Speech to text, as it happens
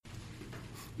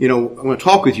I want to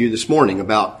talk with you this morning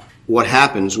about what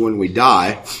happens when we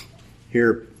die.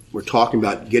 Here, we're talking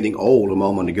about getting old a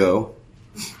moment ago.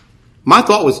 My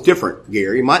thought was different,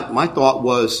 Gary. My thought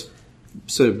was,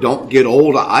 sort of, don't get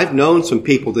old. I've known some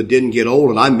people that didn't get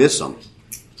old, and I miss them.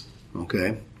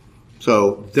 Okay?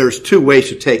 So there's two ways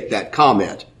to take that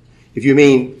comment. If you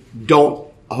mean,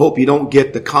 I hope you don't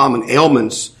get the common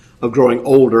ailments of growing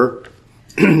older,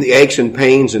 the aches and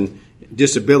pains and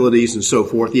disabilities and so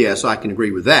forth, yes, I can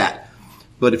agree with that.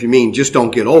 But if you mean just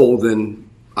don't get old, then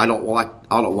I don't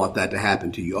want that to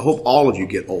happen to you. I hope all of you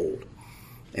get old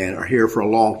and are here for a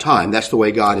long time. That's the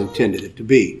way God intended it to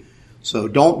be. So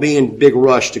don't be in big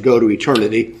rush to go to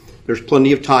eternity. There's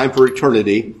plenty of time for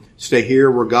eternity. Stay here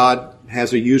where God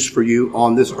has a use for you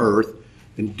on this earth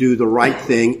and do the right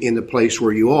thing in the place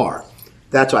where you are.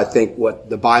 That's, I think, what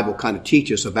the Bible kind of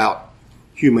teaches about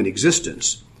human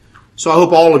existence. So I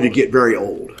hope all of you get very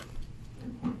old.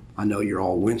 I know you're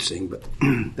all wincing, but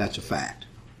that's a fact.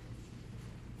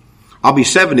 I'll be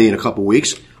 70 in a couple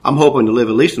weeks. I'm hoping to live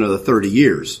at least another 30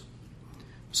 years.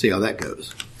 See how that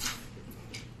goes.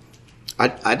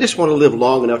 I just want to live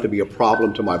long enough to be a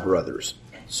problem to my brothers,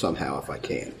 somehow, if I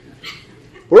can.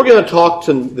 We're going to talk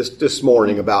this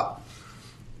morning about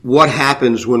what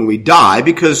happens when we die,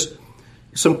 because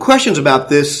some questions about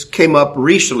this came up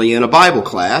recently in a Bible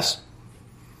class,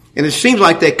 and it seems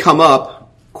like they come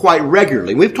up quite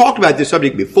regularly. We've talked about this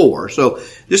subject before, so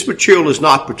this material is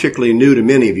not particularly new to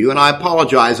many of you, and I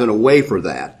apologize in a way for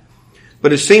that.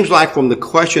 But it seems like from the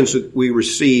questions that we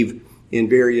receive in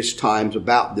various times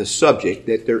about this subject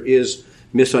that there is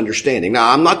misunderstanding.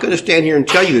 Now, I'm not going to stand here and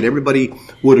tell you that everybody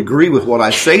would agree with what I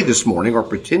say this morning or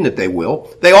pretend that they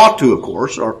will. They ought to, of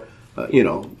course,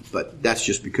 but that's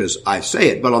just because I say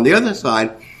it. But on the other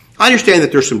side, I understand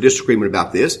that there's some disagreement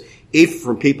about this, even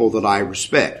from people that I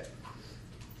respect.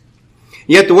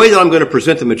 Yet the way that I'm going to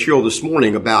present the material this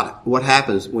morning about what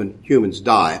happens when humans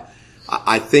die,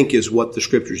 I think is what the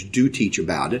Scriptures do teach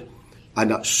about it. I'm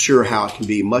not sure how it can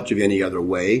be much of any other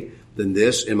way than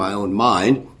this in my own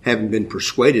mind, having been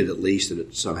persuaded at least that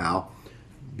it somehow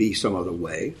be some other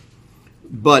way.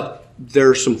 But there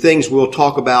are some things we'll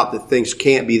talk about that things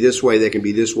can't be this way, they can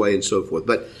be this way, and so forth.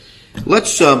 But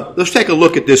let's take a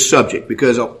look at this subject,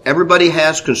 because everybody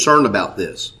has concern about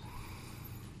this.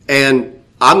 And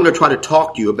I'm going to try to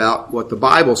talk to you about what the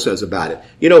Bible says about it.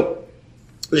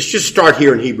 Let's just start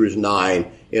here in Hebrews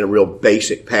 9 in a real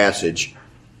basic passage,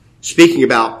 speaking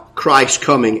about Christ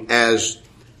coming as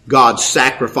God's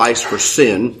sacrifice for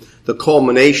sin, the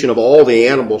culmination of all the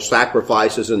animal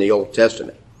sacrifices in the Old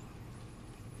Testament.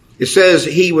 It says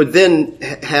he would then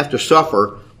have to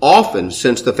suffer often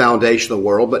since the foundation of the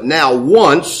world, but now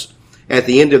once at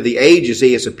the end of the ages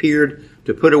he has appeared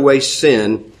to put away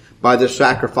sin by the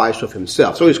sacrifice of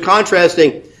himself. So he's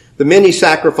contrasting the many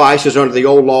sacrifices under the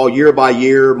old law, year by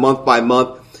year, month by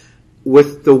month,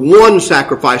 with the one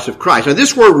sacrifice of Christ. Now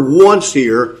this word once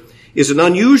here is an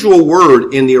unusual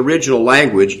word in the original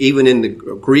language, even in the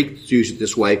Greek use it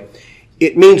this way.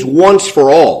 It means once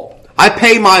for all. I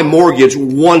pay my mortgage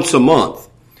once a month,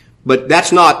 but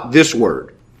that's not this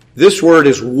word. This word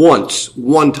is once,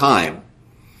 one time.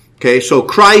 Okay, so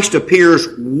Christ appears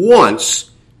once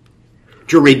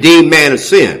to redeem man of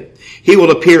sin. He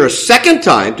will appear a second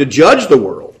time to judge the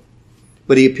world,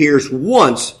 but he appears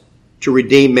once to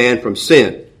redeem man from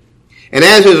sin. And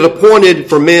as it is appointed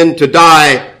for men to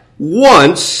die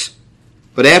once,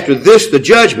 but after this the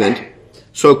judgment,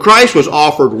 so Christ was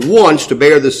offered once to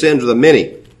bear the sins of the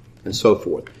many, and so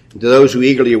forth. And to those who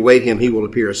eagerly await him, he will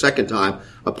appear a second time,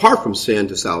 apart from sin,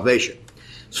 to salvation.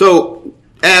 So,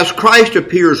 as Christ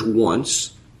appears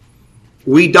once,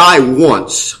 we die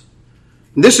once.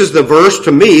 And this is the verse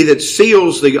to me that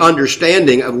seals the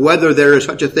understanding of whether there is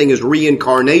such a thing as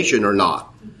reincarnation or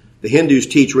not. The Hindus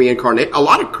teach reincarnation. A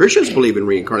lot of Christians believe in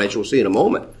reincarnation. We'll see in a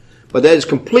moment. But that is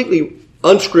completely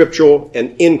unscriptural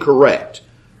and incorrect.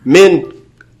 Men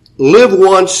live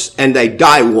once and they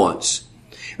die once.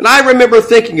 And I remember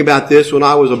thinking about this when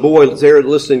I was a boy there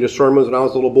listening to sermons when I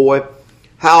was a little boy,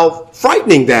 how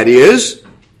frightening that is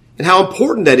and how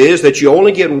important that is that you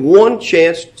only get one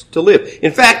chance to live.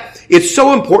 In fact, it's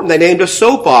so important they named a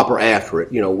soap opera after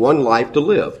it, One Life to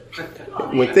Live.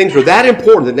 When things are that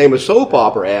important, they name a soap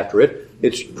opera after it,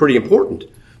 it's pretty important.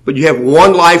 But you have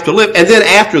one life to live. And then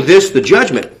after this, the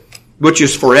judgment, which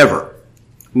is forever.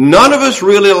 None of us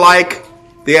really like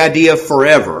the idea of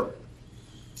forever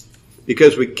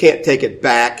because we can't take it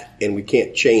back and we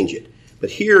can't change it.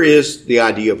 But here is the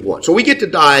idea of once. So we get to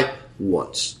die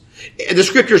once. And the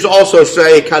scriptures also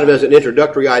say, kind of as an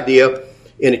introductory idea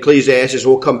in Ecclesiastes,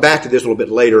 we'll come back to this a little bit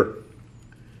later.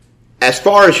 As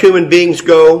far as human beings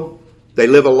go, They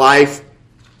live a life,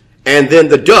 and then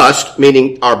the dust,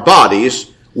 meaning our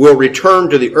bodies, will return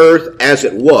to the earth as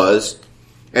it was,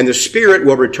 and the spirit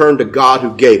will return to God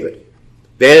who gave it.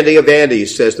 Vanity of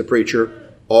vanities, says the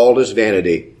preacher, all is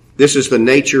vanity. This is the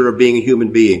nature of being a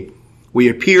human being. We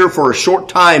appear for a short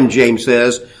time, James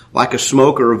says, like a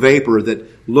smoke or a vapor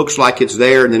that looks like it's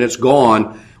there and then it's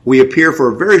gone. We appear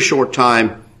for a very short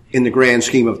time in the grand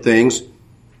scheme of things,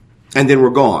 and then we're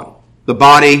gone. The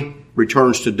body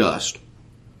returns to dust.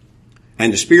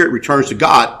 And the spirit returns to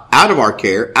God out of our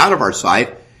care, out of our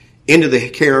sight, into the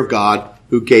care of God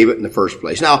who gave it in the first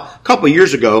place. Now, a couple of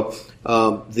years ago,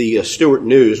 the Stuart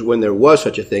News, when there was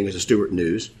such a thing as a Stuart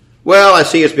News, well, I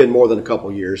see it's been more than a couple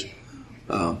of years.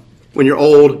 When you're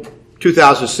old,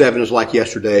 2007 is like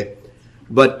yesterday.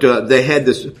 But they had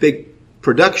this big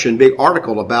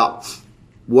article about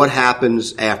what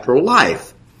happens after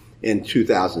life in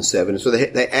 2007. So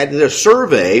they added a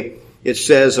survey, it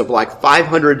says, of like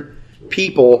 500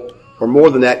 people or more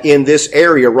than that in this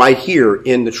area right here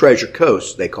in the Treasure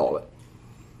Coast, they call it.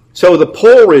 So the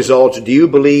poll results, do you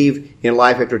believe in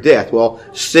life after death? Well,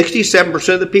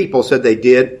 67% of the people said they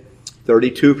did.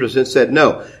 32% said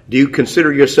no. Do you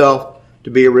consider yourself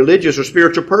to be a religious or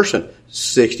spiritual person?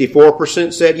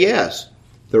 64% said yes.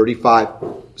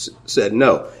 35% said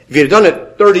no. If you'd done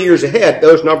it 30 years ahead,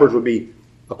 those numbers would be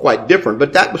quite different,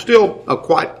 but that was still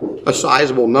quite a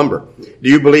sizable number. Do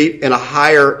you believe in a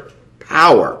higher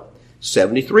power?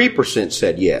 73%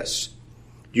 said yes.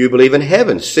 Do you believe in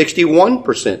heaven?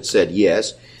 61% said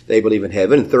yes, they believe in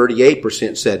heaven, and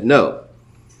 38% said no.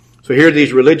 So here are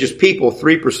these religious people,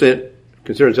 3%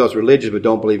 consider themselves religious but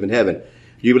don't believe in heaven.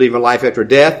 Do you believe in life after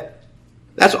death?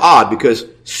 That's odd because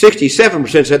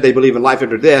 67% said they believe in life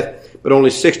after death, but only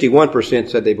 61%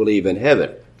 said they believe in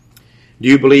heaven. Do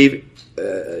you believe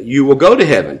you will go to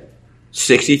heaven?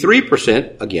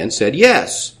 63% again said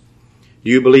yes.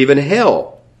 Do you believe in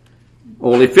hell?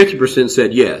 Only 50%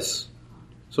 said yes.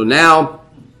 So now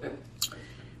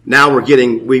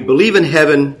we believe in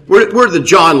heaven. We're the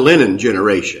John Lennon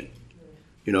generation.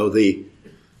 You know,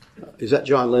 is that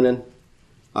John Lennon?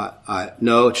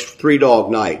 No, it's Three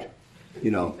Dog Night.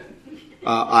 You know,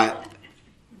 I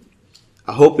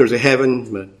hope there's a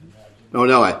heaven, but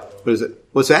what is it?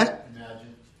 What's that?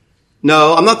 Imagine.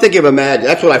 No, I'm not thinking of Imagine.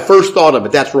 That's what I first thought of,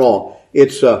 but that's wrong.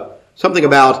 It's something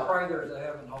about pray there's a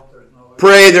heaven, hope there's no hell.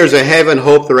 Pray there's a heaven,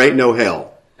 hope there ain't no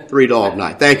hell. Three Dog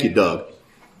Night. Thank you, Doug.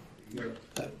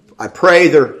 I pray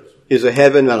there is a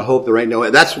heaven, and I hope there ain't no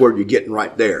hell. That's where you're getting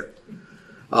right there.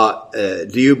 Do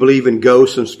you believe in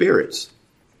ghosts and spirits?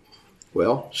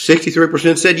 Well,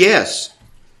 63% said yes.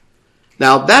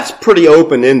 Now, that's pretty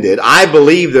open-ended. I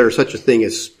believe there's such a thing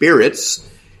as spirits,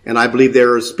 and I believe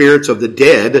there are spirits of the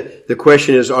dead. The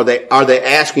question is, are they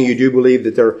asking you, do you believe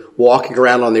that they're walking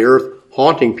around on the earth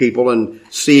haunting people and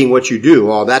seeing what you do?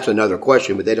 Well, that's another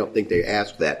question, but they don't think they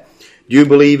ask that. Do you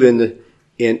believe in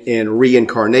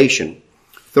reincarnation?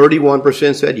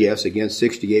 31% said yes. Again,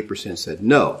 68% said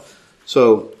no.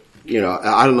 So, you know,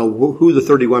 I don't know who the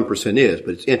 31% is,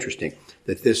 but it's interesting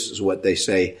that this is what they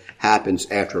say happens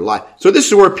after life. So this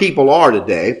is where people are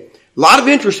today. A lot of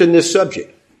interest in this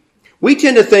subject. We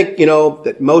tend to think, you know,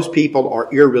 that most people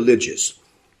are irreligious.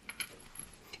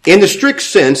 In the strict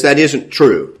sense, that isn't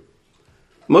true.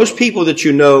 Most people that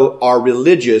you know are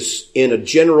religious in a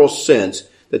general sense,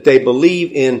 that they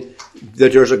believe in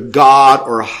that there's a God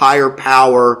or a higher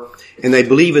power, and they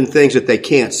believe in things that they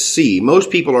can't see.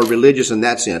 Most people are religious in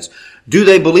that sense. Do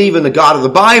they believe in the God of the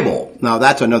Bible? Now,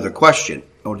 that's another question.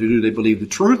 Or do they believe the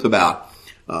truth about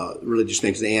religious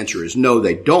things? The answer is no,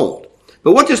 they don't.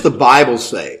 But what does the Bible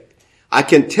say? I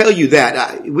can tell you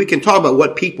that. We can talk about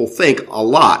what people think a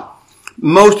lot.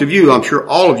 Most of you, I'm sure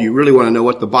all of you, really want to know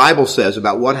what the Bible says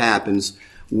about what happens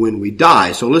when we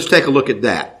die. So let's take a look at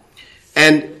that.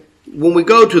 And when we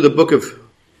go to the book of,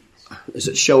 is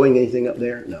it showing anything up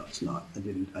there? No, it's not.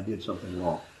 I did something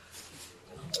wrong.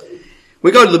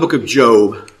 We go to the book of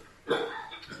Job,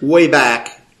 way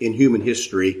back in human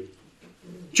history.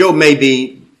 Job may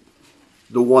be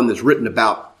the one that's written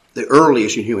about the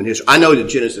earliest in human history. I know that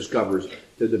Genesis covers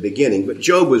the beginning, but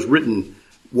Job was written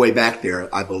way back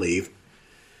there, I believe.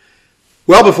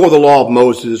 Well before the law of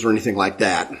Moses or anything like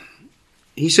that.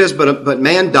 He says, but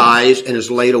man dies and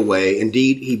is laid away.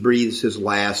 Indeed, he breathes his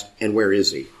last, and where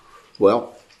is he?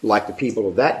 Well, like the people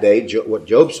of that day, what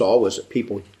Job saw was that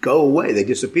people go away. They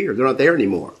disappear. They're not there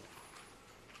anymore.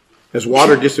 As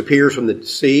water disappears from the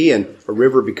sea and a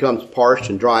river becomes parched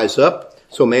and dries up,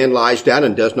 so man lies down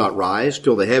and does not rise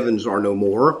till the heavens are no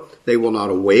more. They will not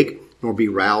awake, nor be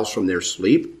roused from their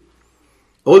sleep.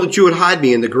 Oh, that you would hide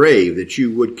me in the grave, that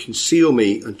you would conceal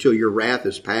me until your wrath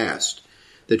is past.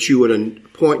 that you would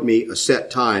appoint me a set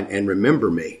time and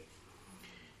remember me.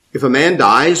 If a man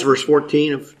dies, verse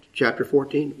 14 of chapter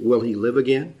 14, will he live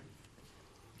again?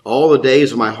 All the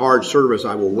days of my hard service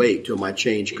I will wait till my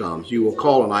change comes. You will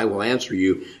call and I will answer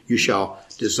you. You shall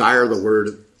desire the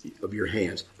word of your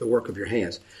hands, the work of your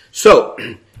hands. So,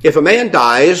 if a man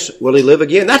dies, will he live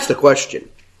again? That's the question.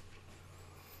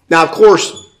 Now, of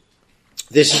course,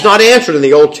 this is not answered in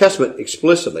the Old Testament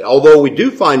explicitly, although we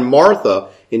do find Martha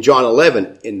in John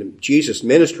 11 in Jesus'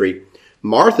 ministry.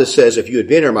 Martha says, if you had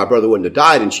been here, my brother wouldn't have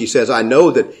died. And she says, I know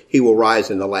that he will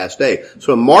rise in the last day.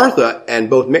 So Martha and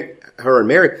both her and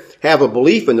Mary have a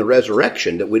belief in the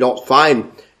resurrection that we don't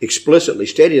find explicitly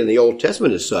stated in the Old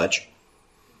Testament as such.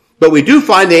 But we do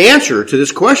find the answer to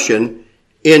this question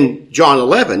in John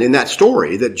 11, in that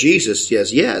story, that Jesus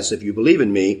says, yes, if you believe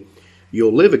in me,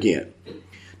 you'll live again.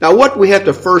 Now, what we have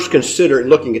to first consider in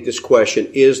looking at this question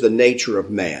is the nature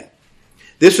of man.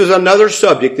 This is another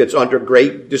subject that's under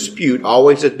great dispute,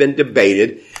 always has been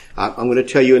debated. I'm going to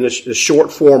tell you in the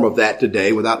short form of that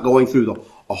today without going through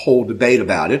a whole debate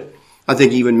about it. I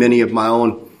think even many of my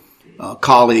own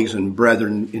colleagues and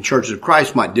brethren in Churches of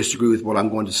Christ might disagree with what I'm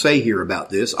going to say here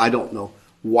about this. I don't know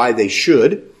why they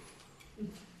should.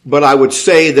 But I would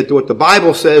say that what the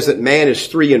Bible says, that man is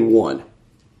 3 in 1.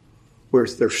 Where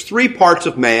there's 3 parts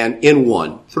of man in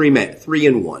one. 3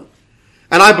 in 1.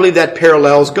 And I believe that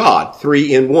parallels God,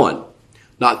 3 in 1.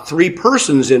 Not 3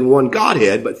 persons in one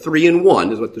Godhead, but 3 in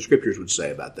 1 is what the Scriptures would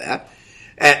say about that.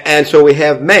 And so we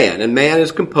have man, and man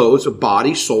is composed of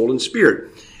body, soul, and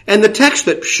spirit. And the text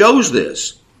that shows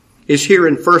this is here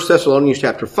in 1 Thessalonians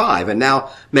chapter 5. And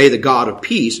now may the God of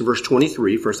peace, in verse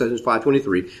 23, 1 Thessalonians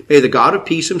 5:23, may the God of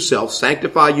peace himself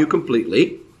sanctify you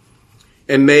completely,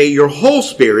 and may your whole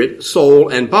spirit, soul,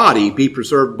 and body be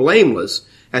preserved blameless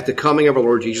at the coming of our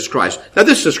Lord Jesus Christ. Now,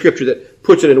 this is a scripture that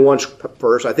puts it in one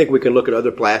verse. I think we can look at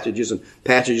other passages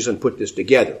and put this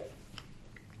together.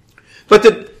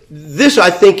 But this, I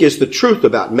think, is the truth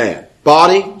about man.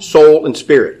 Body, soul, and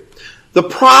spirit. The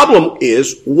problem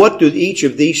is, what do each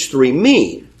of these 3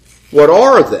 mean? What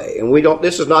are they? And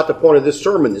this is not the point of this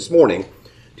sermon this morning,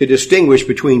 to distinguish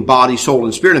between body, soul,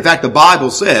 and spirit. In fact, the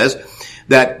Bible says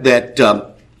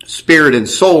that spirit and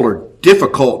soul are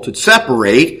difficult to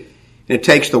separate. And it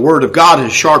takes the Word of God as a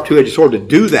sharp two-edged sword to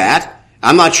do that.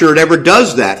 I'm not sure it ever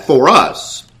does that for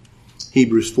us.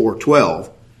 Hebrews 4:12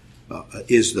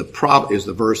 is the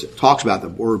verse that talks about the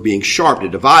Word being sharp to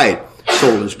divide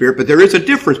soul and spirit. But there is a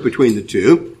difference between the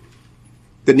two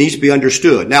that needs to be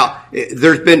understood. Now,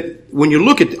 we'll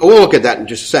look at that in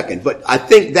just a second. But I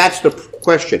think that's the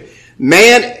question.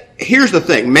 Man, here's the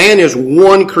thing. Man is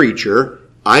one creature.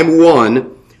 I'm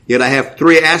one. Yet I have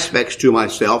 3 aspects to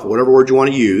myself, whatever word you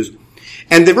want to use.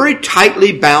 And they're very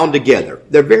tightly bound together.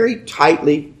 They're very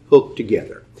tightly hooked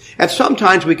together. And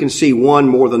sometimes we can see one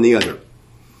more than the other.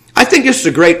 I think this is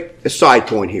a great side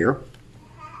point here.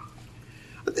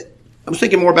 I was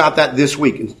thinking more about that this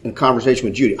week in a conversation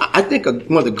with Judy. I think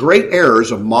one of the great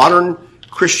errors of modern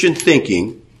Christian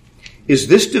thinking is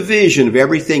this division of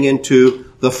everything into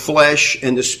the flesh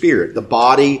and the spirit, the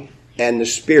body and the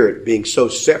spirit being so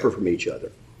separate from each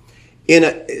other.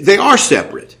 They are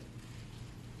separate.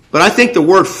 But I think the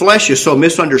word flesh is so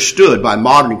misunderstood by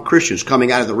modern Christians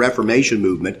coming out of the Reformation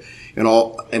movement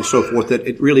and so forth that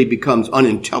it really becomes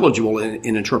unintelligible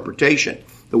in interpretation,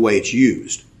 the way it's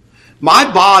used.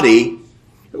 My body,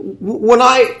 when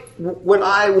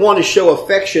I want to show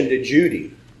affection to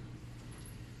Judy,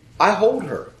 I hold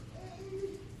her.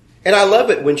 And I love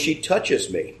it when she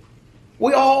touches me.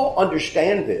 We all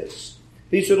understand this.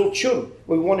 These little children,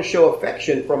 we want to show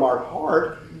affection from our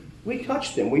heart. We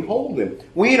touch them. We hold them.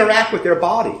 We interact with their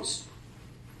bodies.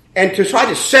 And to try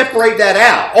to separate that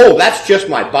out, oh, that's just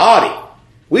my body.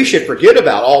 We should forget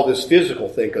about all this physical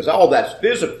thing because all that's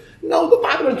physical. No, the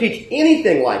Bible doesn't teach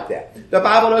anything like that. The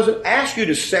Bible doesn't ask you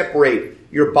to separate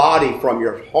your body from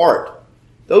your heart.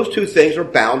 Those two things are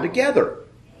bound together.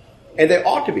 And they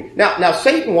ought to be. Now,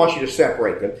 Satan wants you to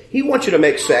separate them. He wants you to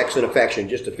make sex and affection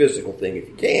just a physical thing if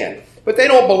you can. But they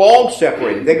don't belong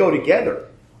separated. They go together.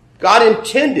 God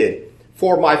intended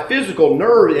for my physical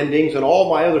nerve endings and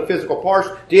all my other physical parts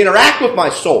to interact with my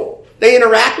soul. They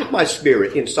interact with my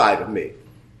spirit inside of me.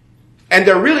 And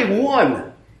they're really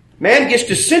one. Man gets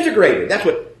disintegrated. That's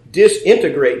what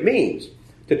disintegrate means.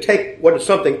 To take what is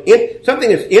something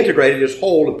that's integrated is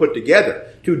whole and put together.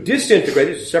 To disintegrate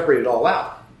is to separate it all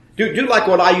out. Do like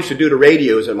what I used to do to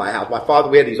radios in my house. My father,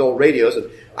 we had these old radios,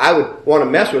 and I would want to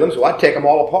mess with them, so I'd take them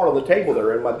all apart on the table that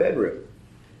are in my bedroom.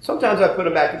 Sometimes I'd put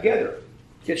them back together.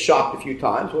 Get shocked a few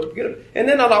times. And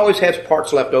then I'd always have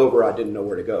parts left over I didn't know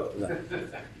where to go.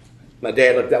 My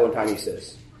dad looked at that one time, he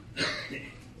says,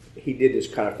 he did this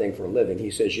kind of thing for a living.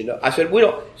 He says, I said, we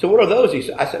don't. So what are those? He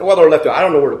said, I said, well, they're left. I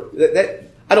don't know where to.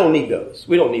 I don't need those.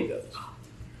 We don't need those.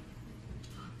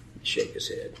 Shake his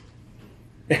head.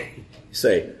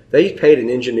 Say, they paid an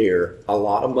engineer a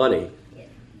lot of money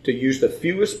to use the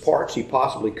fewest parts he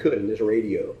possibly could in this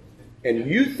radio. And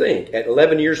you think at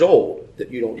 11 years old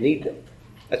that you don't need them.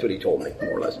 That's what he told me,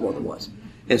 more or less, more than once.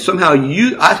 And somehow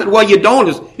I said, well, you don't.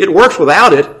 It works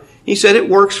without it. He said it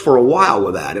works for a while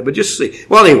without it, but just see.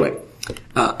 Well, anyway,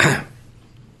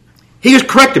 he was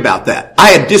correct about that.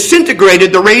 I had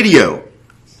disintegrated the radio.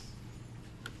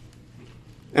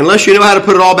 Unless you know how to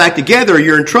put it all back together,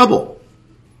 you're in trouble.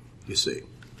 You see.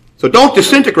 So don't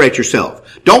disintegrate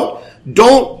yourself.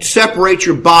 Don't separate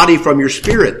your body from your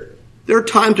spirit. There are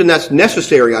times when that's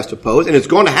necessary, I suppose, and it's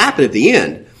going to happen at the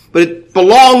end. But it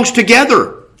belongs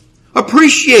together.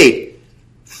 Appreciate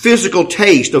physical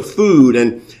taste of food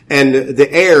and the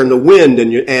air and the wind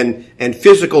and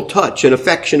physical touch and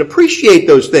affection. Appreciate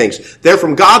those things. They're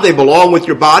from God. They belong with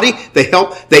your body.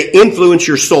 They influence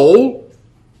your soul.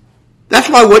 That's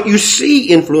why what you see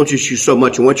influences you so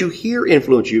much, and what you hear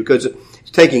influences you, because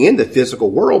it's taking in the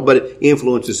physical world, but it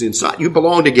influences inside. You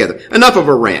belong together. Enough of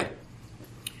a rant.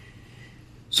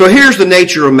 So here's the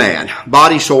nature of man,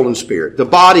 body, soul, and spirit. The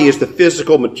body is the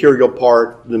physical, material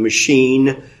part, the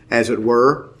machine, as it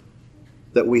were,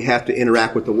 that we have to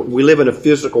interact with. We live in a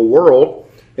physical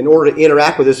world. In order to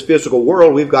interact with this physical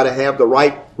world, we've got to have the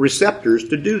right receptors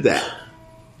to do that.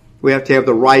 We have to have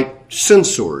the right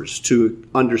sensors to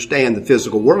understand the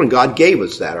physical world, and God gave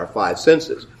us that, our 5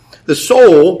 senses. The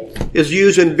soul is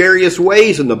used in various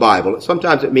ways in the Bible.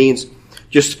 Sometimes it means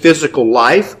just physical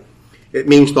life. It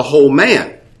means the whole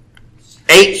man.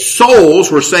 8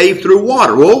 souls were saved through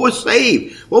water. Well, what was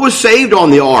saved? What was saved on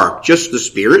the ark? Just the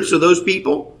spirits of those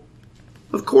people?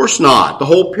 Of course not. The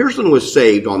whole person was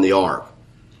saved on the ark.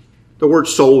 The word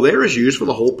soul there is used for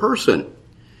the whole person.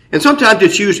 And sometimes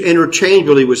it's used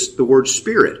interchangeably with the word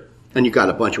spirit. And you've got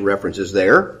a bunch of references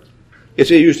there. It's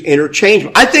used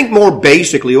interchangeably. I think more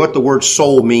basically what the word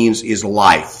soul means is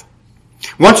life.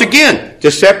 Once again,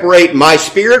 to separate my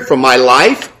spirit from my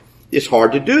life is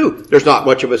hard to do. There's not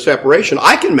much of a separation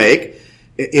I can make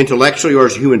intellectually or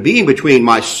as a human being between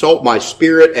my soul, my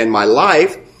spirit, and my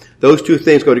life. Those two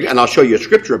things go together. And I'll show you a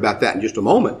scripture about that in just a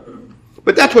moment.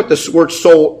 But that's what the word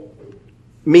soul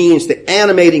means, the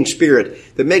animating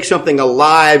spirit that makes something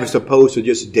alive as opposed to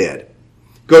just dead.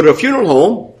 Go to a funeral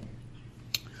home.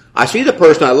 I see the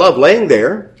person I love laying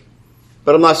there,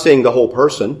 but I'm not seeing the whole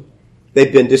person.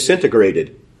 They've been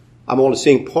disintegrated. I'm only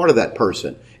seeing part of that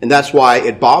person. And that's why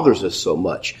it bothers us so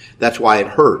much. That's why it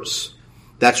hurts.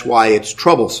 That's why it's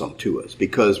troublesome to us,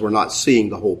 because we're not seeing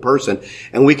the whole person.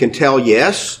 And we can tell,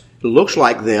 yes, it looks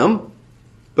like them,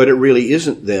 but it really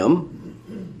isn't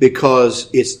them because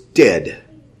it's dead.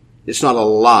 It's not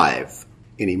alive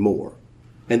anymore.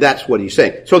 And that's what he's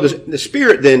saying. So the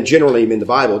spirit then generally in the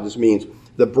Bible just means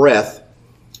the breath.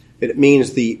 It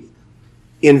means the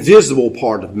invisible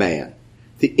part of man.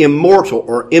 The immortal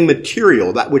or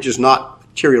immaterial, that which is not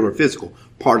material or physical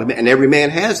part of man. And every man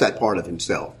has that part of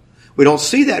himself. We don't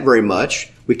see that very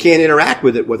much. We can't interact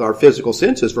with it with our physical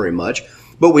senses very much.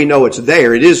 But we know it's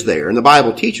there. It is there. And the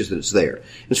Bible teaches that it's there.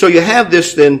 And so you have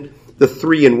this then, the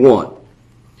 3 in 1.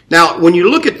 Now, when you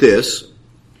look at this,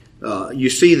 you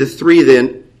see the 3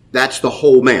 then, that's the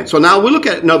whole man. So now we look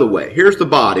at it another way. Here's the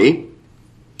body.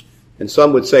 And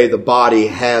some would say the body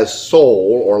has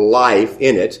soul or life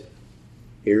in it.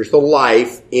 Here's the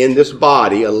life in this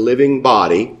body, a living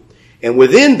body. And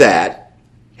within that,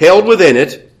 held within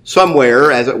it,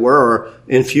 somewhere, as it were, or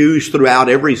infused throughout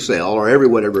every cell or every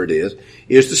whatever it is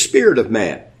the spirit of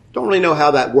man. Don't really know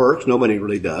how that works. Nobody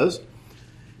really does.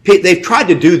 They've tried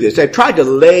to do this. They've tried to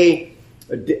lay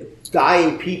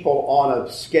dying people on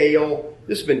a scale.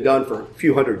 This has been done for a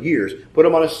few hundred years. Put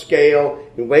them on a scale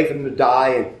and wait for them to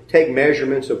die and take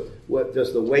measurements of what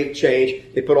does the weight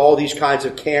change. They put all these kinds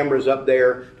of cameras up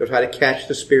there to try to catch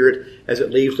the spirit as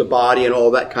it leaves the body and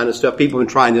all that kind of stuff. People have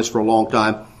been trying this for a long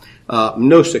time.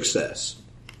 No success,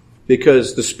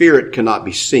 because the spirit cannot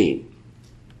be seen.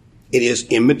 It is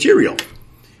immaterial.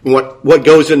 And what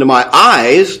goes into my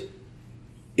eyes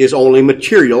is only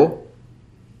material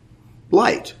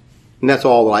light. And that's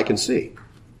all that I can see.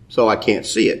 So I can't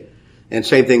see it. And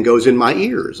same thing goes in my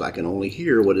ears. I can only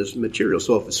hear what is material.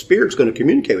 So if the spirit's going to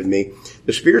communicate with me,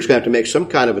 the spirit's going to have to make some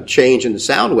kind of a change in the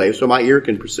sound wave so my ear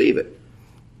can perceive it.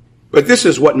 But this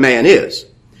is what man is.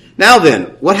 Now then,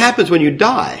 what happens when you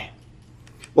die?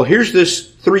 Well, here's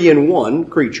this 3 in 1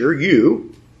 creature,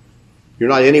 you. You're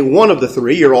not any one of the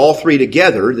 3. You're all 3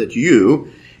 together. That's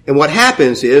you. And what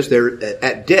happens is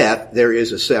at death, there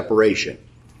is a separation.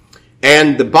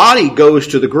 And the body goes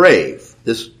to the grave.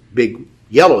 This big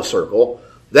yellow circle,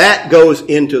 that goes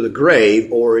into the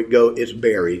grave, or it's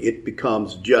buried. It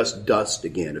becomes just dust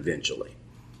again eventually.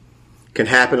 Can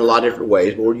happen a lot of different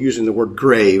ways, but we're using the word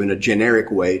grave in a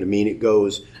generic way to mean it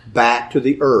goes back to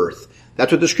the earth.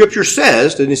 That's what the scripture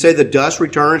says. Didn't he say the dust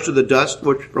returns to the dust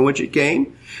from which it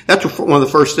came? That's one of the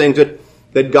first things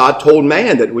that God told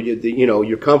man, that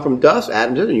you come from dust,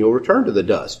 Adam did, and you'll return to the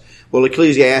dust. Well,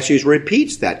 Ecclesiastes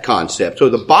repeats that concept. So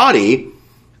the body,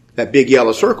 that big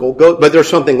yellow circle, but there's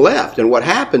something left. And what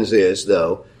happens is,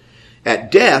 though,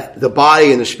 at death, the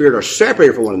body and the spirit are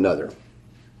separated from one another.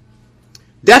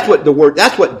 That's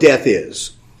what death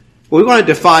is. We want to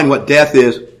define what death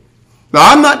is.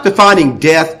 Now, I'm not defining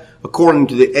death according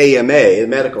to the AMA, the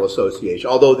Medical Association,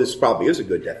 although this probably is a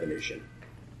good definition.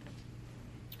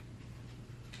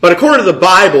 But according to the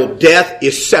Bible, death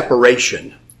is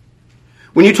separation.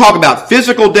 When you talk about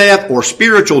physical death or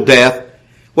spiritual death,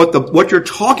 what you're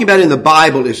talking about in the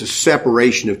Bible is a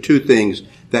separation of two things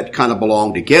that kind of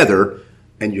belong together,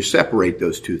 and you separate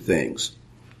those two things.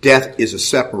 Death is a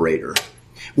separator.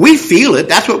 We feel it.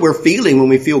 That's what we're feeling when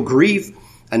we feel grief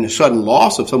and the sudden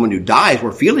loss of someone who dies.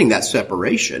 We're feeling that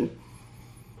separation,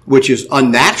 which is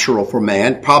unnatural for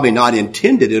man, probably not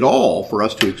intended at all for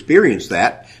us to experience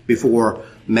that before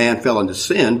man fell into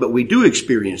sin. But we do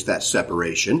experience that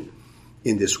separation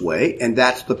in this way, and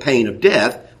that's the pain of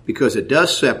death, because it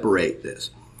does separate this.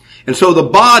 And so the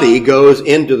body goes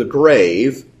into the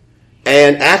grave,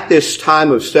 and at this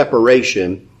time of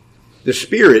separation, the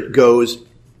spirit goes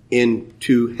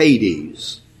into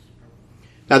Hades.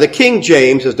 Now, the King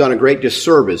James has done a great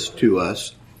disservice to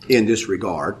us in this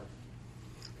regard,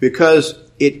 because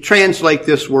it translates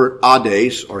this word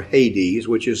Hades, or Hades,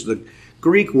 which is the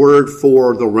Greek word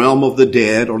for the realm of the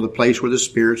dead, or the place where the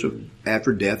spirits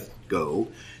after death go.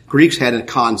 Greeks had a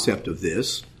concept of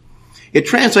this. It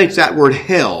translates that word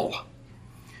hell,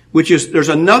 which is, there's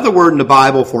another word in the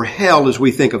Bible for hell as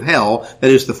we think of hell,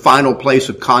 that is the final place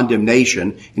of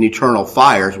condemnation and eternal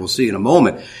fires. We'll see in a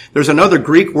moment. There's another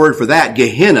Greek word for that,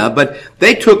 Gehenna, but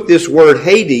they took this word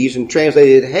Hades and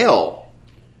translated hell.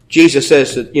 Jesus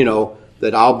says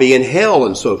that I'll be in hell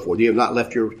and so forth. You have not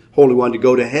left your Holy One to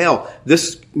go to hell.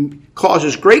 This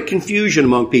causes great confusion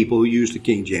among people who use the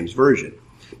King James Version.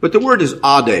 But the word is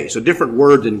Hades, a different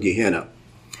word than Gehenna.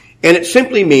 And it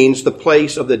simply means the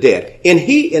place of the dead. In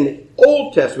the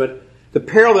Old Testament, the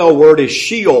parallel word is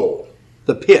Sheol,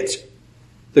 the pit,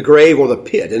 the grave or the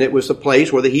pit. And it was the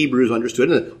place where the Hebrews understood,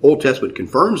 and the Old Testament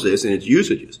confirms this in its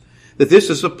usages, that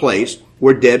this is a place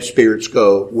where dead spirits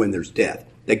go when there's death.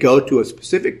 They go to a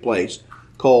specific place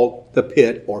called the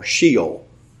pit or Sheol.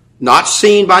 Not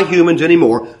seen by humans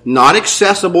anymore, not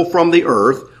accessible from the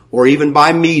earth or even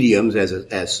by mediums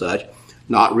as such.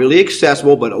 Not really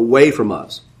accessible, but away from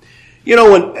us.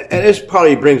 And this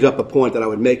probably brings up a point that I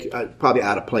would make, probably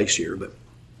out of place here, but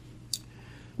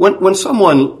when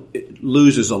someone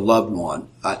loses a loved one,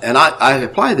 and I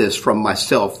apply this from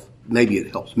myself, maybe it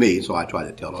helps me, so I try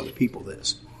to tell other people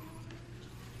this.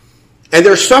 And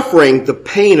they're suffering the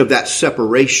pain of that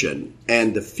separation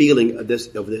and the feeling of this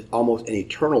almost an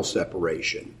eternal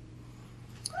separation.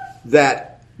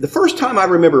 That the first time I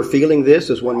remember feeling this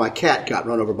is when my cat got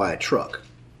run over by a truck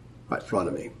right in front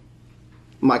of me.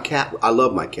 My cat, I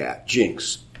love my cat,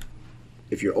 Jinx.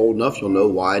 If you're old enough, you'll know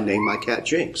why I named my cat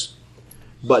Jinx.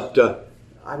 But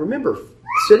I remember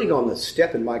sitting on the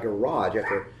step in my garage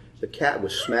after the cat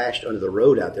was smashed under the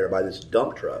road out there by this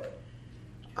dump truck.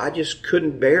 I just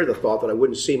couldn't bear the thought that I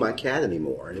wouldn't see my cat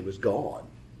anymore, and it was gone.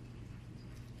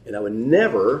 And I would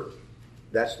never,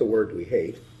 that's the word we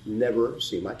hate, never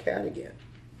see my cat again.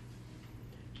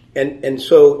 And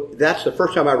so that's the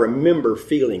first time I remember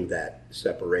feeling that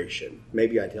separation.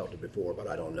 Maybe I'd felt it before, but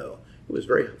I don't know. It was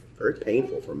very, very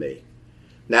painful for me.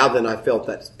 Now then, I felt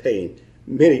that pain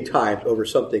many times over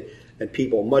something and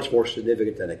people much more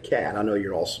significant than a cat. I know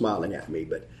you're all smiling at me,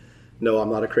 but no, I'm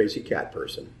not a crazy cat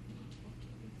person.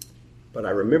 But I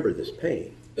remember this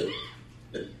pain.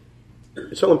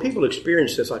 And so when people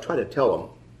experience this, I try to tell them,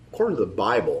 according to the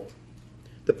Bible,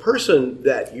 the person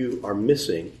that you are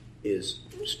missing is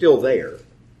still there.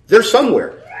 They're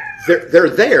somewhere. They're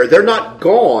there. They're not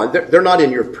gone. They're not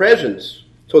in your presence.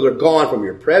 So they're gone from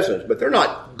your presence, but they're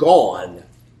not gone.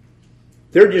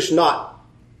 They're just not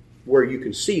where you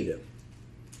can see them.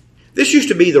 This used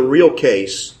to be the real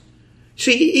case.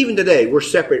 See, even today, we're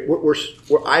separate. We're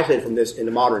isolated from this in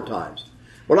the modern times.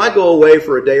 When I go away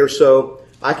for a day or so,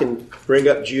 I can bring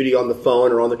up Judy on the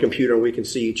phone or on the computer and we can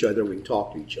see each other and we can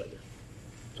talk to each other.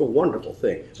 It's a wonderful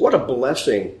thing. What a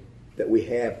blessing that we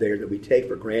have there that we take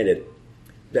for granted,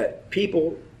 that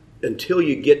people until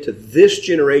you get to this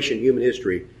generation in human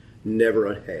history,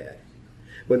 never had.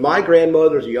 When my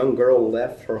grandmother as a young girl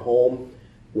left her home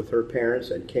with her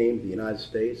parents and came to the United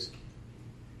States,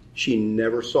 she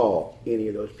never saw any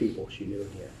of those people she knew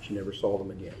again. She never saw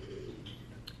them again.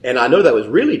 And I know that was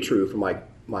really true for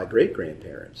my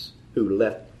great-grandparents who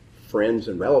left friends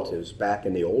and relatives back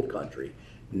in the old country.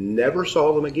 Never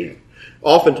saw them again.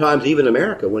 Oftentimes, even in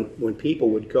America, when people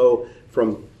would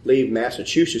leave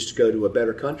Massachusetts to go to a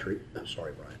better country, I'm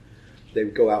sorry, Brian, they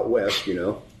would go out west,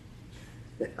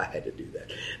 I had to do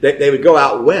that. They would go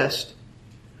out west.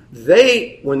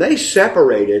 When they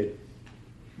separated,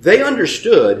 they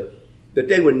understood that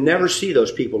they would never see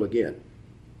those people again.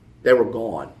 They were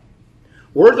gone.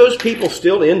 Were those people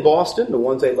still in Boston, the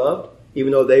ones they loved,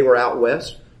 even though they were out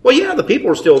west? Well, yeah, the people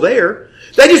were still there.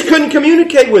 They just couldn't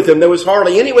communicate with them. There was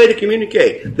hardly any way to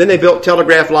communicate. Then they built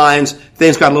telegraph lines.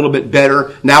 Things got a little bit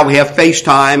better. Now we have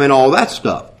FaceTime and all that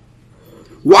stuff.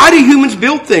 Why do humans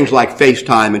build things like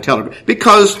FaceTime and telegraph?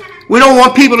 Because we don't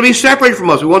want people to be separated from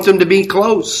us. We want them to be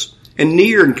close and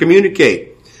near and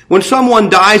communicate. When someone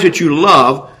dies that you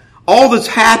love, all that's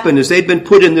happened is they've been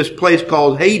put in this place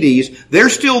called Hades. They're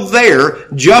still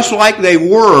there just like they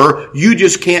were. You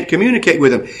just can't communicate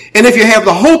with them. And if you have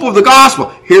the hope of the gospel,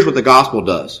 here's what the gospel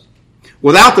does.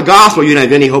 Without the gospel, you don't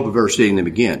have any hope of ever seeing them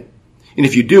again. And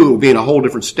if you do, it will be in a whole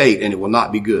different state and it will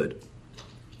not be good.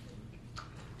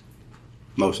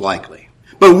 Most likely.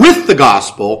 But with the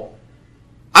gospel,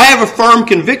 I have a firm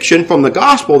conviction from the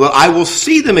gospel that I will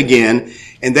see them again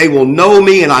and they will know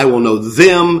me and I will know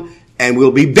them. And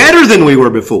we'll be better than we were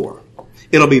before.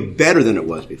 It'll be better than it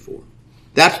was before.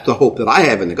 That's the hope that I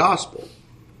have in the gospel.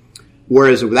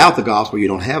 Whereas without the gospel, you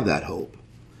don't have that hope.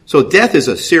 So death is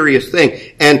a serious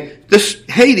thing. And this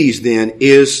Hades then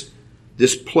is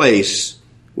this place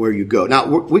where you go. Now,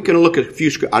 we can look at a few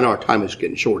scriptures. I know our time is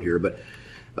getting short here, but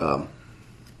I'm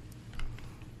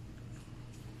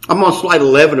on slide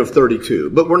 11 of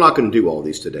 32. But we're not going to do all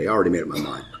these today. I already made up my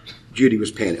mind. Judy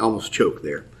was panicking, almost choked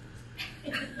there.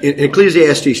 In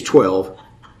Ecclesiastes 12,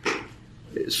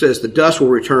 it says, the dust will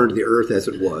return to the earth as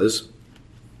it was.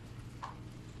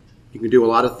 You can do a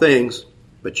lot of things,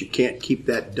 but you can't keep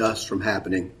that dust from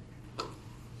happening.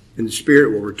 And the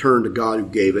spirit will return to God who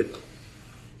gave it.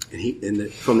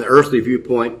 And from the earthly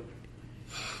viewpoint,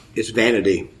 it's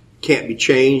vanity. Can't be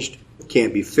changed,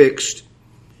 can't be fixed.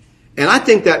 And I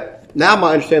think that, now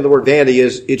my understanding of the word vanity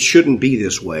is, it shouldn't be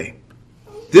this way.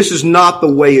 This is not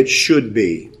the way it should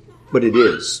be. But it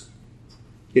is.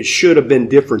 It should have been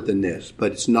different than this,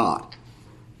 but it's not.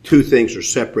 Two things are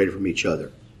separated from each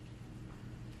other.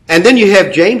 And then you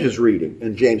have James's reading,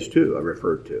 in James 2 I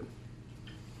referred to.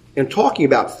 And talking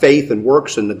about faith and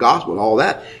works and the gospel and all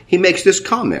that, he makes this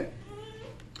comment.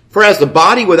 For as the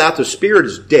body without the spirit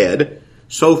is dead,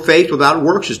 so faith without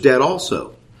works is dead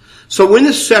also. So when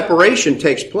this separation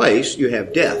takes place, you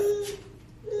have death.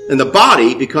 And the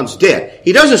body becomes dead.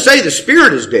 He doesn't say the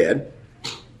spirit is dead.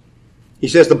 He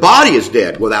says the body is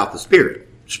dead without the spirit.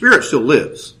 The spirit still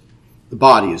lives. The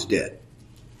body is dead.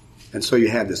 And so you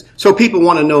have this. So people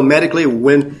want to know medically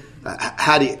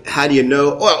how do you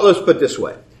know? Well, let's put it this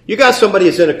way. You got somebody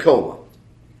that's in a coma.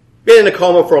 Been in a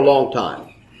coma for a long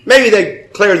time. Maybe they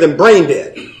declare them brain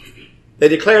dead. They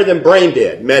declare them brain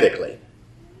dead medically.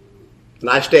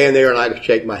 And I stand there and I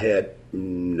shake my head.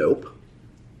 Nope.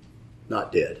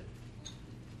 Not dead.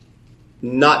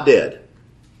 Not dead.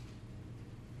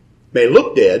 May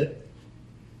look dead,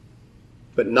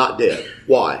 but not dead.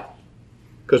 Why?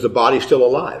 Because the body's still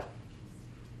alive.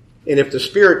 And if the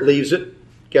spirit leaves it,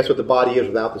 guess what the body is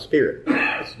without the spirit?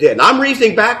 It's dead. And I'm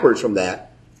reasoning backwards from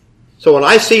that. So when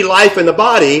I see life in the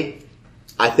body,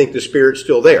 I think the spirit's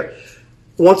still there.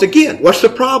 Once again, what's the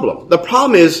problem? The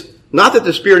problem is not that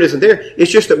the spirit isn't there.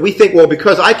 It's just that we think, well,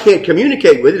 because I can't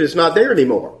communicate with it, it's not there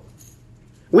anymore.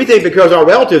 We think because our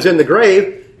relative's in the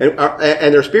grave,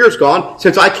 and their spirit's gone,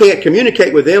 since I can't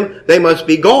communicate with them, they must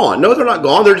be gone. No, they're not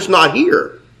gone. They're just not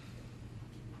here.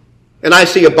 And I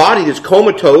see a body that's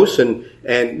comatose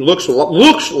and looks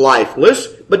lifeless,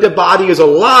 but the body is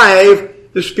alive.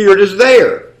 The spirit is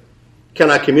there. Can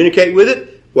I communicate with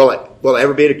it? Will I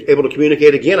ever be able to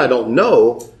communicate again? I don't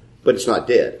know, but it's not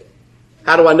dead.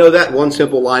 How do I know that? One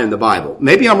simple line in the Bible.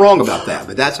 Maybe I'm wrong about that,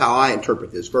 but that's how I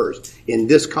interpret this verse in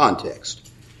this context.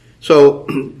 So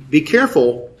be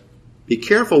careful. Be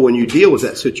careful when you deal with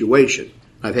that situation.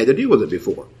 I've had to deal with it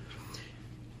before.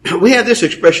 We have this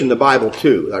expression in the Bible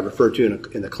too, that I referred to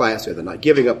in the class the other night,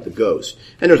 giving up the ghost.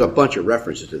 And there's a bunch of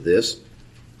references to this.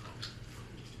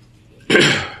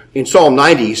 In Psalm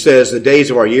 90, he says, the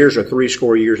days of our years are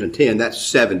 80 years and 10. That's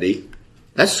 70.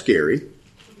 That's scary.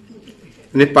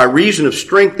 And if by reason of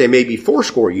strength they may be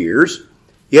fourscore years,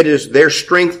 yet is their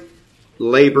strength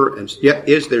labor and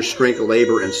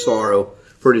sorrow,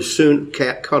 for it is soon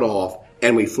cut off,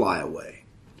 and we fly away.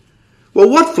 Well,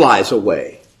 what flies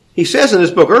away? He says in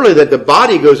this book earlier that the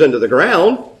body goes into the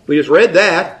ground. We just read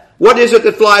that. What is it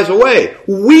that flies away?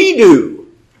 We do.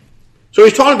 So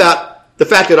he's talking about the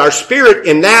fact that our spirit,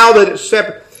 and now that it's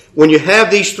separate, when you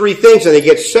have these three things and they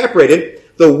get separated,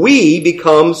 the we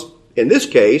becomes, in this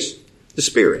case, the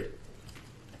spirit.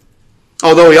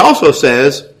 Although he also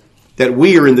says that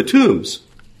we are in the tombs.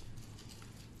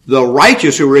 The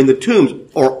righteous who are in the tombs,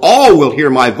 or all will hear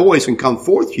my voice and come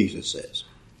forth, Jesus says.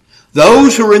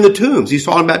 Those who are in the tombs, he's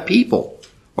talking about people.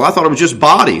 Well, I thought it was just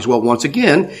bodies. Well, once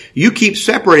again, you keep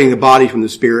separating the body from the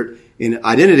spirit in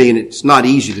identity, and it's not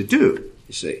easy to do,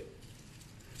 you see.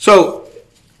 So,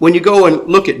 when you go and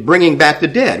look at bringing back the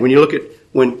dead, when you look at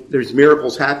when there's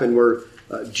miracles happen where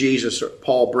Jesus or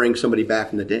Paul brings somebody back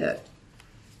from the dead.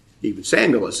 Even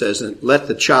Samuel, it says, and let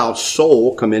the child's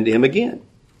soul come into him again.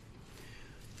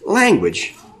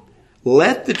 Language.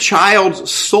 Let the child's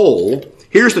soul,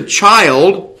 here's the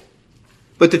child,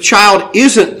 but the child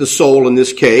isn't the soul in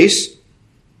this case.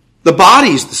 The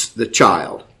body's the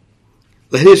child.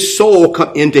 Let his soul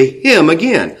come into him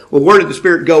again. Well, where did the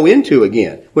spirit go into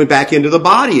again? Went back into the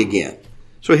body again.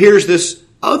 So here's this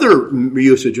other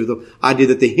usage of the idea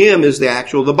that the him is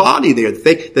the body there,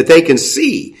 that they can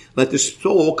see. Let the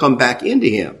soul come back into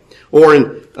him. Or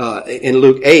in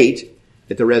Luke 8,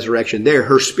 at the resurrection there,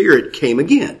 her spirit came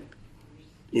again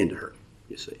into her,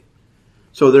 you see.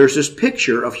 So there's this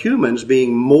picture of humans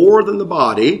being more than the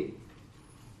body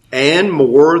and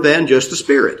more than just the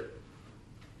spirit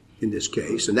in this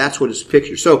case. And that's what it's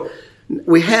pictured. So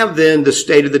we have then the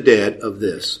state of the dead of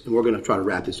this. And we're going to try to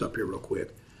wrap this up here real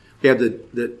quick. We have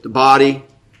the body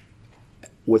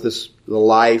with the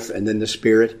life and then the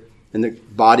spirit. And the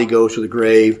body goes to the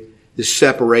grave. This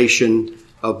separation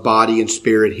of body and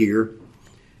spirit here.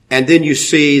 And then you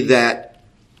see that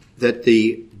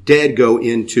the dead go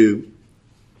into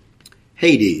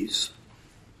Hades.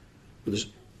 The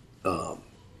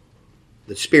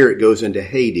spirit goes into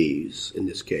Hades in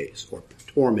this case, or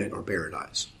torment or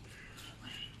paradise.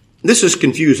 This is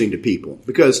confusing to people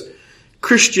because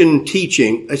Christian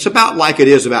teaching, it's about like it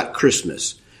is about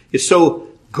Christmas. It's so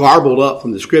garbled up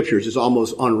from the scriptures, it's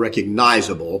almost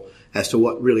unrecognizable as to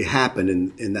what really happened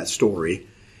in that story.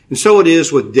 And so it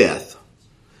is with death.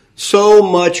 So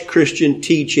much Christian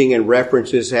teaching and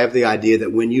references have the idea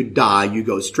that when you die, you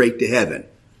go straight to heaven.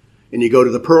 And you go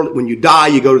to when you die,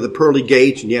 you go to the pearly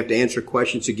gates and you have to answer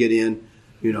questions to get in,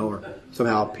 or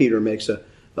somehow Peter makes a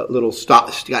little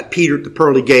stop, got Peter at the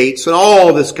pearly gates and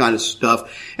all this kind of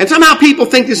stuff. And somehow people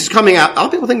think this is coming out, a lot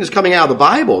of people think this is coming out of the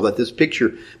Bible, that this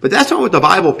picture, but that's not what the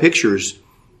Bible pictures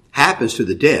happens to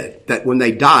the dead. That when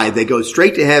they die, they go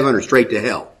straight to heaven or straight to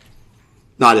hell.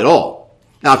 Not at all.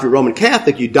 Now, if you're Roman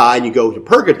Catholic, you die and you go to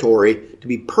purgatory to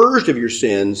be purged of your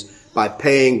sins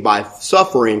by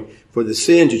suffering for the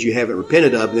sins that you haven't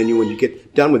repented of. And then when you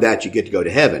get done with that, you get to go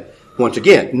to heaven. Once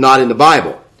again, not in the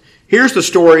Bible. Here's the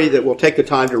story that we'll take the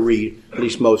time to read, at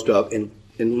least most of, in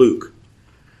Luke.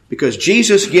 Because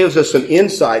Jesus gives us some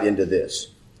insight into this.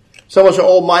 Someone said,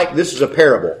 oh, Mike, this is a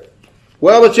parable.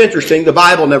 Well, it's interesting. The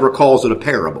Bible never calls it a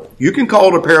parable. You can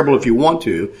call it a parable if you want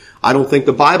to. I don't think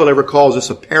the Bible ever calls this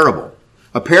a parable.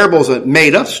 A parable is a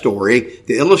made-up story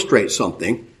to illustrate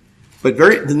something. But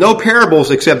no parables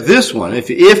except this one, if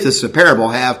this is a parable,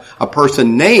 have a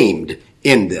person named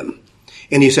in them.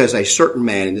 And he says a certain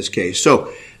man in this case.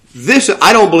 So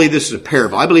I don't believe this is a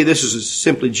parable. I believe this is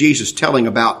simply Jesus telling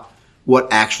about what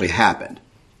actually happened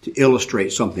to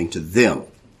illustrate something to them.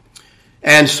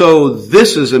 And so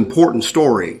this is an important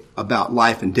story about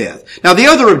life and death. Now the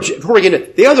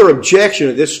other objection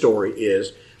to this story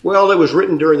is, well, it was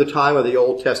written during the time of the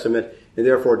Old Testament and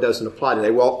therefore it doesn't apply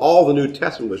today. Well, all the New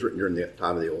Testament was written during the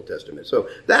time of the Old Testament. So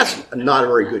that's not a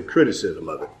very good criticism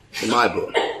of it in my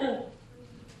book.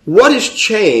 What has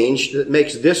changed that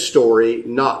makes this story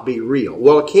not be real?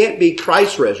 Well, it can't be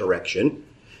Christ's resurrection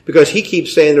because he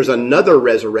keeps saying there's another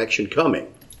resurrection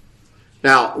coming.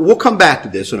 Now, we'll come back to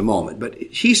this in a moment, but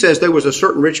he says there was a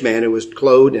certain rich man who was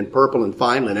clothed in purple and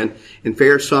fine linen and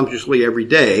fared sumptuously every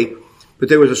day, but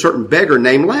there was a certain beggar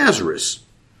named Lazarus,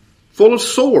 full of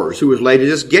sores, who was laid at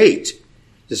his gate,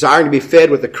 desiring to be fed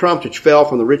with the crumbs which fell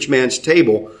from the rich man's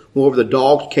table. Moreover, the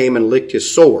dogs came and licked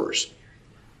his sores.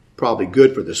 Probably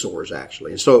good for the sores,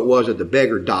 actually. And so it was that the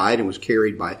beggar died and was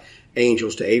carried by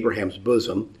angels to Abraham's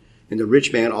bosom. And the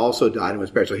rich man also died and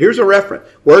was buried. So here's a reference.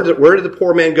 Where did the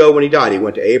poor man go when he died? He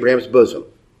went to Abraham's bosom.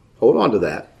 Hold on to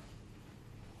that.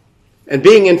 And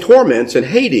being in torments in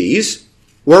Hades,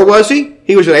 where was he?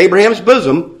 He was at Abraham's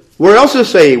bosom. Where else does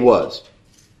it say he was?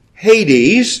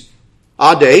 Hades,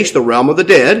 Hades, the realm of the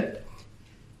dead.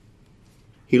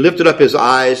 He lifted up his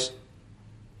eyes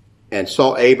and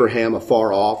saw Abraham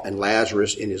afar off and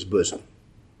Lazarus in his bosom.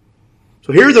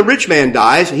 So here the rich man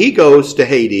dies. He goes to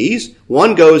Hades.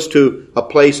 One goes to a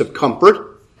place of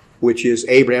comfort, which is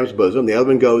Abraham's bosom. The other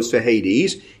one goes to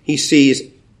Hades. He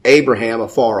sees Abraham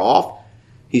afar off.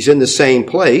 He's in the same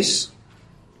place,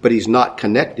 but he's not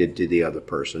connected to the other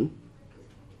person.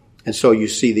 And so you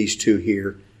see these two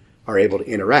here are able to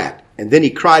interact. And then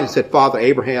he cried and said, Father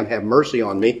Abraham, have mercy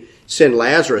on me. Send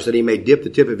Lazarus that he may dip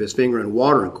the tip of his finger in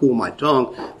water and cool my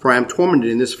tongue, for I am tormented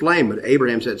in this flame. But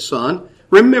Abraham said, Son,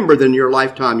 remember that in your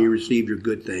lifetime you received your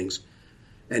good things,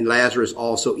 and Lazarus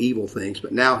also evil things.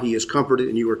 But now he is comforted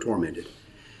and you are tormented.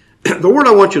 The word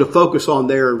I want you to focus on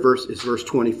there is verse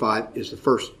 25, is the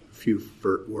first few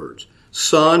words.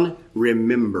 Son,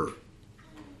 remember.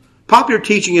 Popular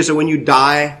teaching is that when you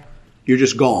die, you're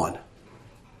just gone.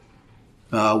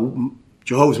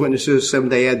 Jehovah's Witnesses,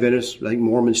 Seventh-day Adventists, I think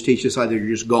Mormons teach this either you're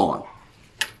just gone.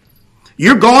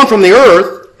 You're gone from the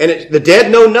earth, and the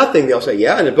dead know nothing. They'll say,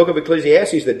 yeah, in the book of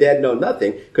Ecclesiastes, the dead know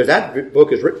nothing, because that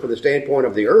book is written from the standpoint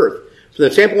of the earth. From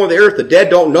the standpoint of the earth, the dead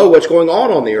don't know what's going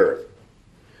on the earth.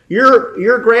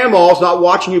 Your grandma's not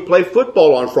watching you play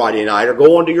football on Friday night, or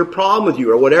going to your prom with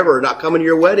you, or whatever, or not coming to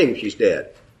your wedding if she's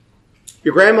dead.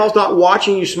 Your grandma's not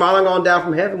watching you smiling on down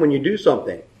from heaven when you do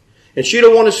something. And she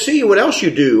don't want to see what else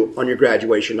you do on your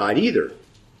graduation night either.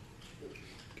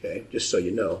 Okay, just so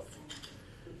you know.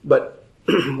 But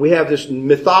we have this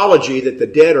mythology that the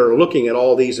dead are looking at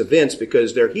all these events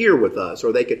because they're here with us,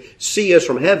 or they could see us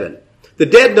from heaven. The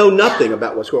dead know nothing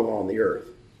about what's going on the earth.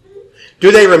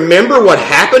 Do they remember what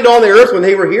happened on the earth when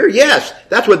they were here? Yes,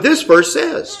 that's what this verse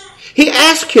says. He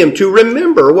asked him to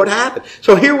remember what happened.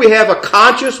 So here we have a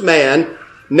conscious man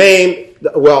named,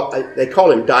 well, they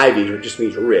call him Dives, which just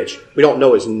means rich. We don't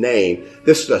know his name.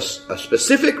 This is a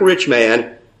specific rich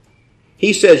man.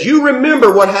 He says, you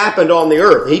remember what happened on the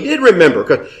earth. He did remember,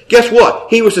 because guess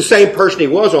what? He was the same person he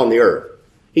was on the earth.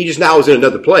 He just now is in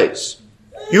another place.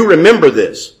 You remember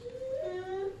this.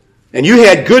 And you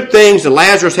had good things and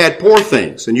Lazarus had poor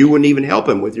things, and you wouldn't even help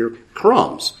him with your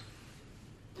crumbs.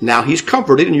 Now he's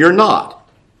comforted and you're not.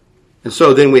 And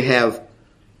so then we have,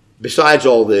 besides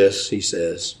all this, he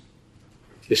says,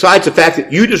 besides the fact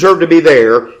that you deserve to be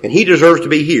there and he deserves to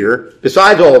be here,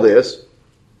 besides all this,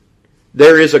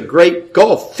 there is a great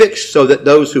gulf fixed so that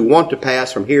those who want to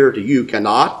pass from here to you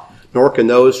cannot, nor can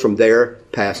those from there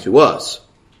pass to us.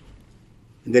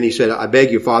 And then he said, I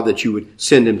beg you, Father, that you would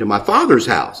send him to my Father's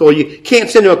house. So you can't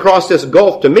send him across this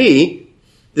gulf to me,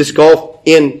 this gulf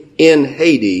in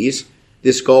Hades,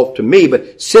 this gulf to me,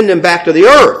 but send him back to the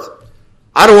earth.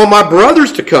 I don't want my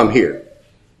brothers to come here.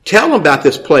 Tell them about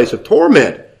this place of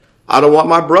torment. I don't want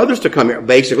my brothers to come here,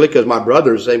 basically, because my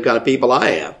brothers are the same kind of people I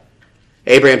am.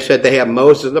 Abraham said they have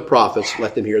Moses and the prophets,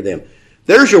 let them hear them.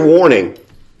 There's your warning.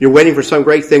 You're waiting for some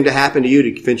great thing to happen to you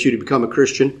to convince you to become a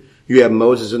Christian. You have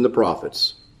Moses and the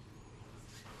prophets.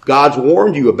 God's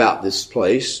warned you about this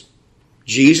place.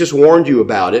 Jesus warned you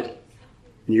about it.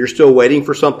 And you're still waiting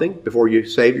for something before you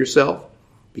save yourself?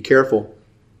 Be careful.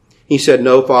 He said,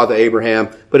 no, Father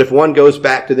Abraham, but if one goes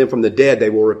back to them from the dead, they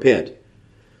will repent.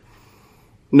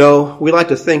 No, we like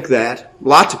to think that.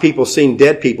 Lots of people seen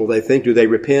dead people, they think, do they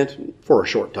repent? For a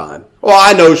short time. Oh,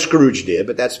 I know Scrooge did,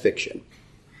 but that's fiction.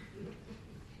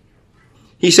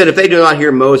 He said, if they do not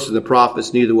hear Moses and the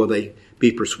prophets, neither will they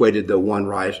be persuaded though one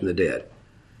rise from the dead.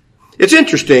 It's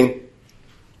interesting.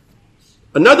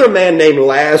 Another man named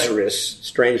Lazarus,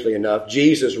 strangely enough,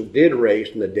 Jesus did raise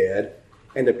from the dead,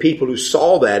 and the people who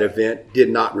saw that event did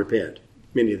not repent.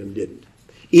 Many of them didn't.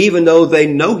 Even though they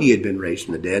know he had been raised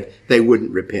from the dead, they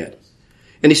wouldn't repent.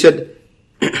 And he said,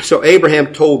 so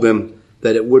Abraham told them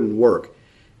that it wouldn't work.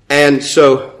 And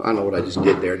so, I don't know what I just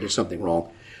did there, I did something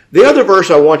wrong. The other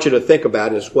verse I want you to think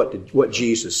about is what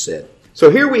Jesus said. So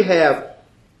here we have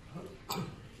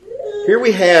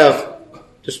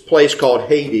this place called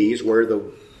Hades, where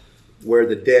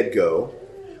the dead go.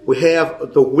 We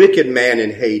have the wicked man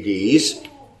in Hades.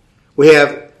 We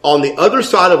have on the other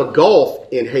side of a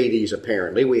gulf in Hades,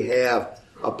 apparently, we have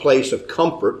a place of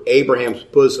comfort, Abraham's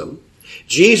bosom.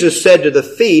 Jesus said to the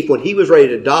thief when he was ready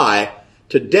to die,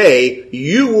 today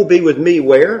you will be with me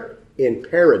where? In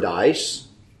paradise.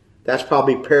 That's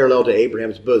probably parallel to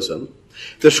Abraham's bosom.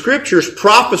 The scriptures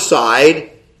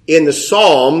prophesied in the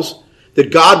Psalms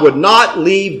that God would not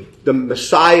leave the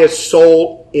Messiah's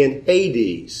soul in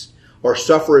Hades or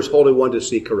suffer his Holy One to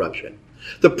see corruption.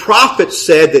 The prophets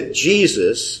said that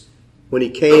Jesus, when he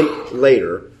came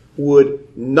later, would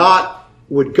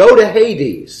go to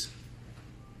Hades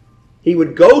He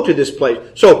would go to this place.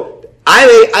 So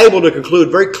I'm able to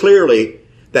conclude very clearly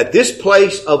that this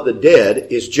place of the dead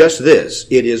is just this.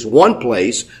 It is one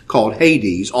place called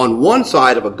Hades. On one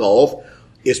side of a gulf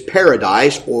is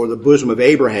paradise, or the bosom of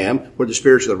Abraham, where the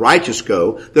spirits of the righteous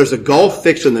go. There's a gulf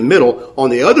fixed in the middle.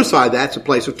 On the other side, that's a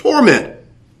place of torment.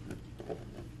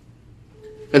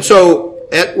 And so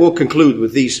we'll conclude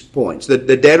with these points. The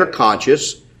dead are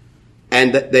conscious,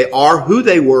 and that they are who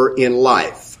they were in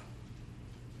life,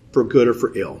 for good or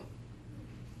for ill.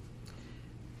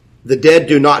 The dead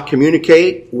do not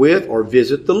communicate with or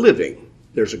visit the living.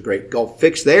 There's a great gulf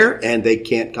fixed there, and they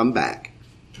can't come back.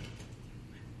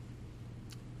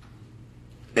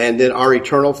 And then our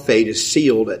eternal fate is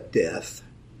sealed at death.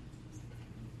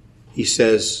 He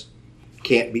says,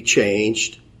 can't be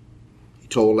changed. He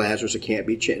told Lazarus it can't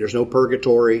be changed. There's no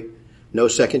purgatory, no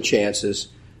second chances.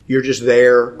 You're just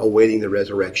there awaiting the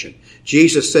resurrection.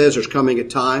 Jesus says there's coming a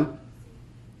time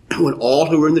when all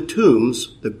who are in the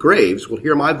tombs, the graves, will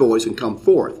hear my voice and come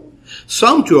forth.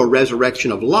 Some to a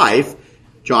resurrection of life,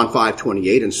 John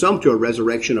 5:28, and some to a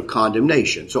resurrection of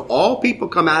condemnation. So all people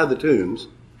come out of the tombs.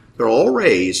 They're all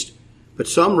raised, but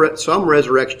some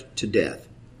resurrect to death.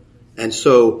 And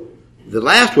so the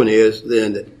last one is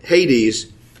then that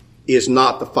Hades is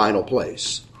not the final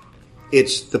place.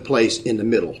 It's the place in the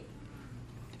middle.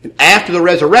 And after the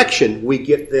resurrection, we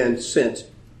get then sent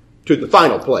to the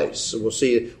final place. So we'll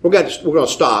see. We're going to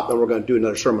stop, and we're going to do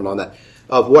another sermon on that,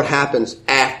 of what happens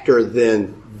after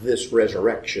then this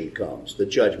resurrection comes, the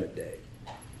judgment day,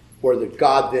 where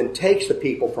God then takes the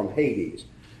people from Hades.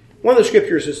 One of the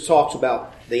scriptures that talks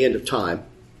about the end of time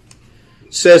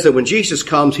says that when Jesus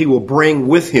comes, he will bring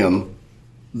with him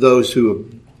those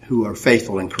who are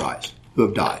faithful in Christ, who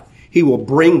have died. He will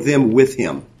bring them with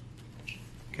him.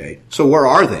 Okay, so where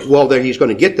are they? Well, he's going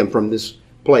to get them from this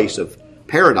place of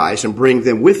paradise and bring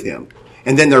them with him.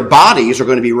 And then their bodies are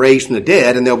going to be raised from the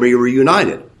dead, and they'll be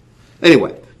reunited.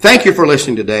 Anyway, thank you for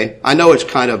listening today. I know it's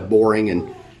kind of boring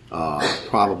and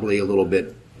probably a little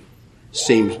bit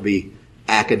seems to be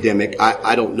academic.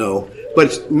 I don't know.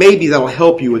 But maybe that'll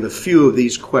help you with a few of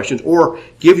these questions, or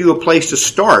give you a place to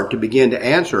start to begin to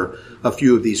answer a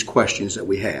few of these questions that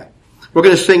we have. We're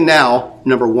going to sing now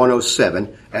number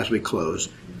 107 as we close.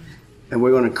 And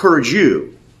we're going to encourage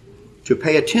you to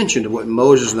pay attention to what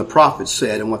Moses and the prophets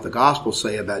said and what the Gospels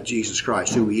say about Jesus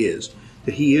Christ, who he is.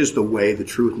 That he is the way, the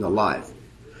truth, and the life.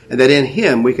 And that in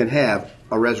him we can have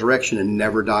a resurrection and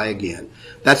never die again.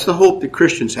 That's the hope that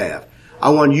Christians have. I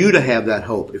want you to have that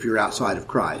hope if you're outside of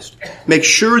Christ. Make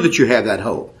sure that you have that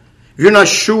hope. If you're not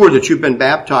sure that you've been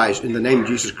baptized in the name of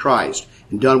Jesus Christ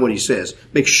and done what he says,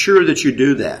 make sure that you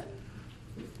do that,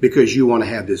 because you want to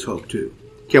have this hope too.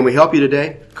 Can we help you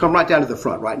today? Come right down to the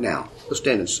front right now. Let's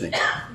stand and sing.